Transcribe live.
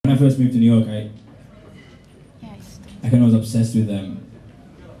first moved to New York, I kind of was obsessed with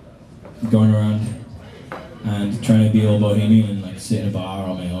going around and trying to be all bohemian and like sit in a bar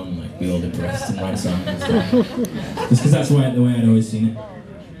on my own and like be all depressed and write songs and stuff. Just because that's the way I'd always seen it.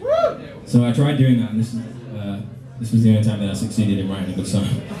 So I tried doing that, and this was the only time that I succeeded in writing a good song.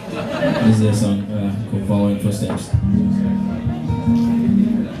 This is a song called Following Footsteps.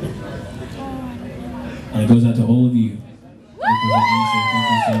 And it goes out to all of you. Thank you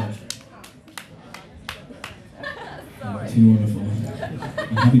so much. Too wonderful.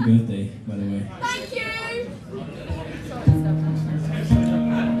 And happy birthday, by the way. Thank you!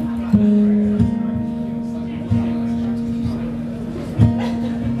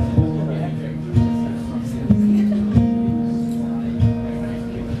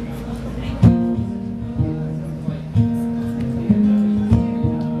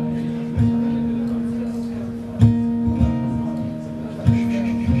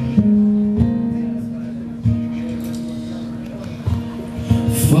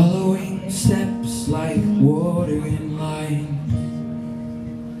 Following steps like water in line.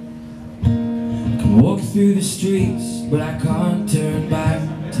 I can walk through the streets, but I can't turn back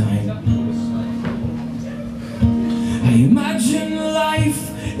time. I imagine a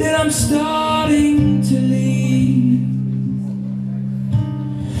life that I'm starting to lead.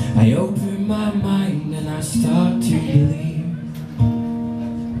 I open my mind and I start to believe.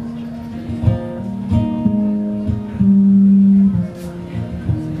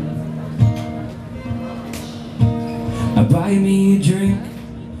 Buy me a drink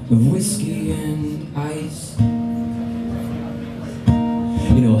of whiskey and ice.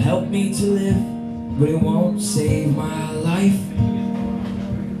 It'll help me to live, but it won't save my life.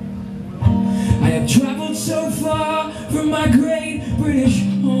 I have traveled so far from my great British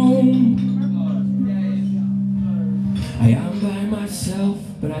home. I am by myself,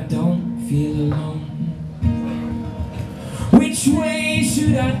 but I don't feel alone. Which way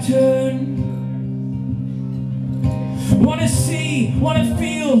should I turn? Wanna see, wanna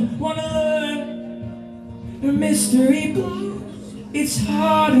feel, wanna learn. The mystery blows. It's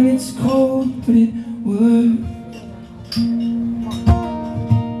hard and it's cold, but it works.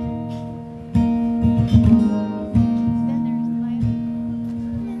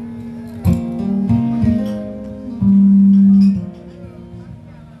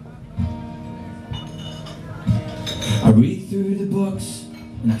 I read through the books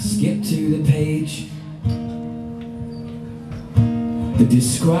and I skip to the page that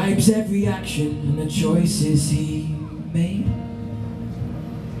describes every action and the choices he made.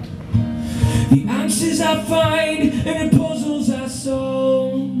 The answers I find and the puzzles I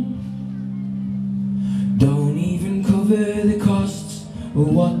solve don't even cover the costs of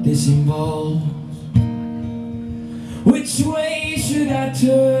what this involves. Which way should I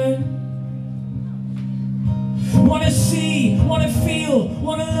turn? Wanna see, wanna feel,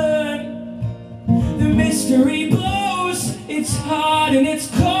 wanna learn. The mystery blows. It's hard and it's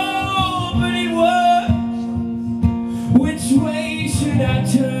cold, but it works. Which way should I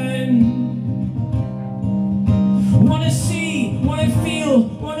turn? Wanna see, wanna feel,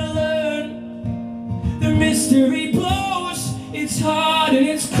 wanna learn. The mystery blows. It's hard and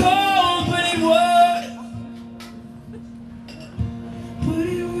it's cold, but it works. But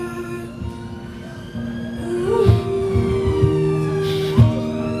it works.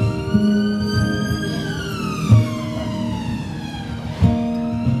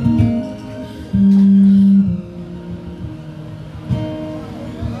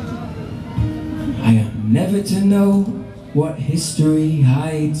 I am never to know what history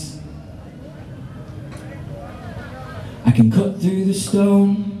hides. I can cut through the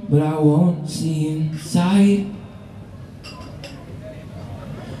stone, but I won't see inside.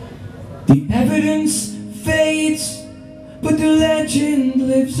 The evidence fades, but the legend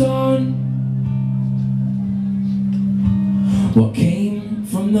lives on. What came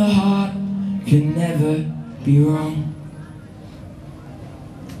from the heart can never be wrong.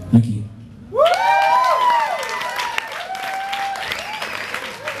 Thank you.